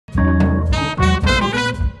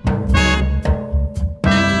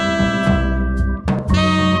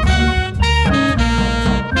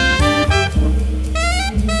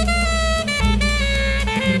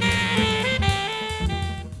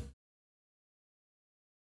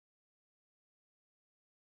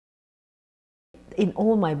in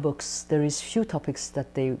all my books, there is few topics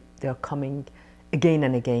that they are coming again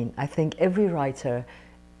and again. I think every writer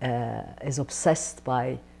is obsessed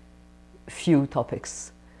by few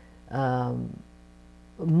topics.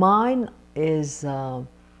 Mine is the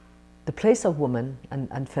place of woman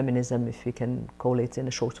and feminism, if we can call it in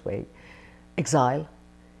a short way. Exile,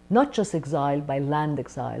 not just exile by land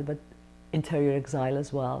exile, but interior exile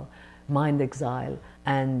as well, mind exile,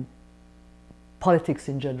 and politics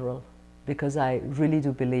in general, because I really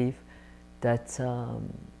do believe that,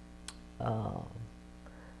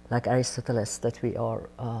 like Aristotle, that we are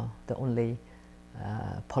the only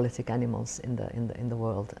politic animals in the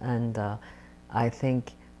world, and I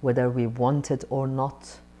think whether we want it or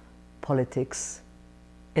not, politics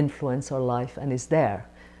influence our life and is there.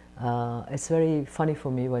 It's very funny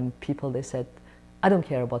for me when people, they said, I don't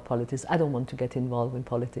care about politics, I don't want to get involved in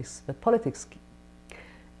politics, but politics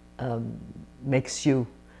makes you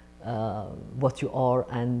what you are,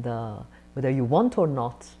 and whether you want or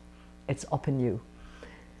not, it's up in you.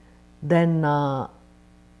 Then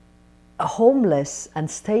homeless and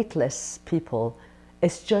stateless people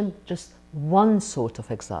is just one sort of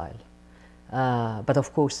exile. But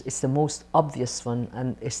of course, it's the most obvious one,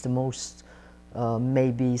 and it's the most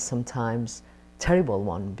maybe sometimes terrible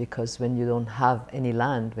one, because when you don't have any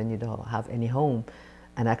land, when you don't have any home,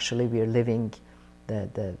 and actually we are living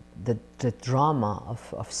the drama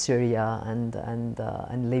of Syria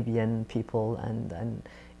and Libyan people and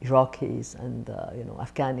Iraqis and you know,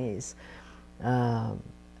 Afghanis.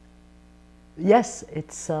 Yes,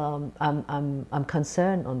 it's I'm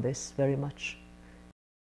concerned on this very much.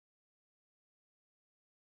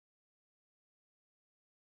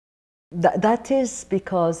 That is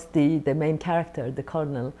because the main character, the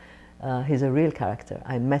colonel, he's a real character.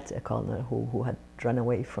 I met a colonel who had run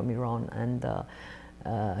away from Iran, and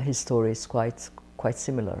his story is quite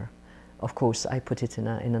similar. Of course, I put it in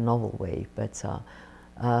a novel way, but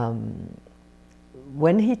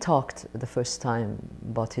when he talked the first time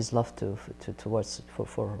about his love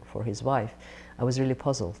for his wife, I was really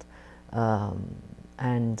puzzled,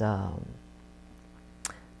 and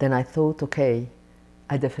then I thought, okay,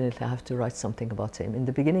 I definitely have to write something about him. In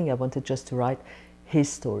the beginning, I wanted just to write his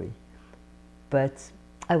story, but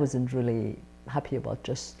I wasn't really happy about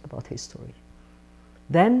just about his story.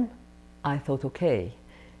 Then I thought, okay,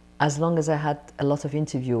 as long as I had a lot of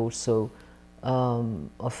interviews also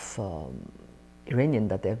of Iranian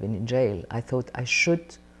that they've been in jail, I thought I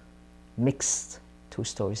should mix two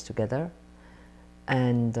stories together.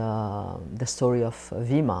 And the story of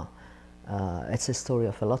Vima, it's a story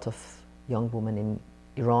of a lot of young women in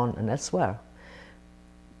Iran and elsewhere.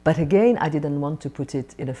 But again, I didn't want to put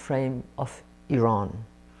it in a frame of Iran,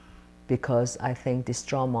 because I think this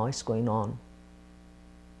drama is going on.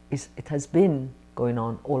 It has been going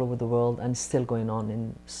on all over the world and still going on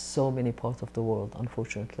in so many parts of the world,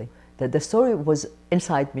 unfortunately. The story was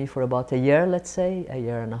inside me for about a year, let's say, a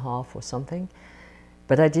year and a half or something.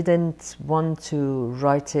 But I didn't want to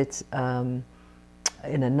write it in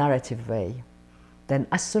a narrative way. Then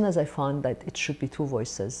as soon as I found that it should be two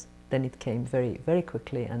voices, then it came very, very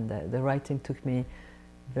quickly, and the writing took me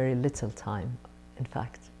very little time, in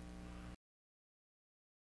fact.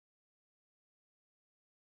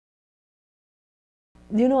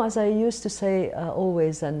 You know, as I used to say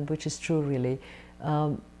always, and which is true really,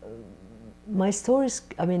 my stories,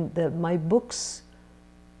 I mean, my books,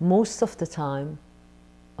 most of the time,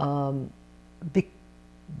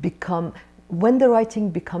 become, when the writing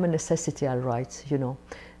become a necessity, I'll write, you know.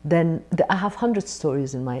 Then I have 100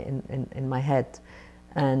 stories in my head,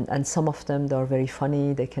 and some of them, they are very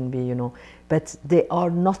funny, they can be, you know, but they are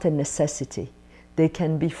not a necessity. They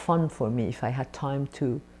can be fun for me if I had time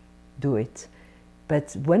to do it.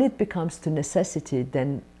 But when it becomes to necessity,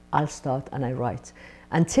 then I'll start and I write.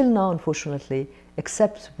 Until now, unfortunately,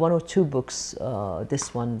 except one or two books,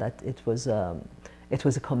 this one, that it was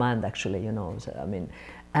a command, actually, you know, so, I mean,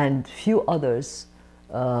 and few others,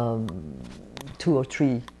 2 or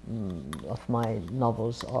 3 of my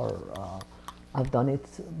novels are, I've done it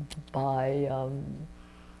by,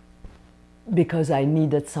 because I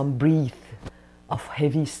needed some breath of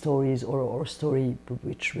heavy stories or story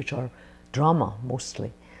which are drama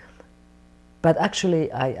mostly. But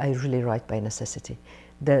actually, I really write by necessity.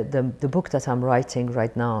 The book that I'm writing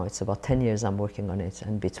right now, it's about 10 years I'm working on it,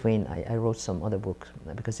 and between I wrote some other books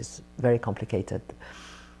because it's very complicated.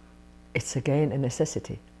 It's again a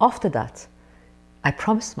necessity. After that, I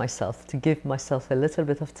promised myself to give myself a little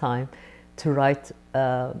bit of time to write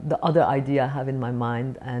the other idea I have in my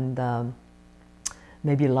mind, and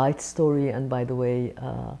maybe light story, and by the way,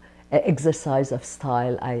 exercise of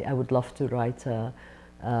style. I would love to write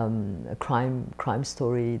a crime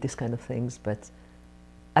story, this kind of things. But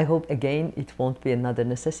I hope again it won't be another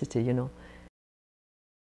necessity, you know.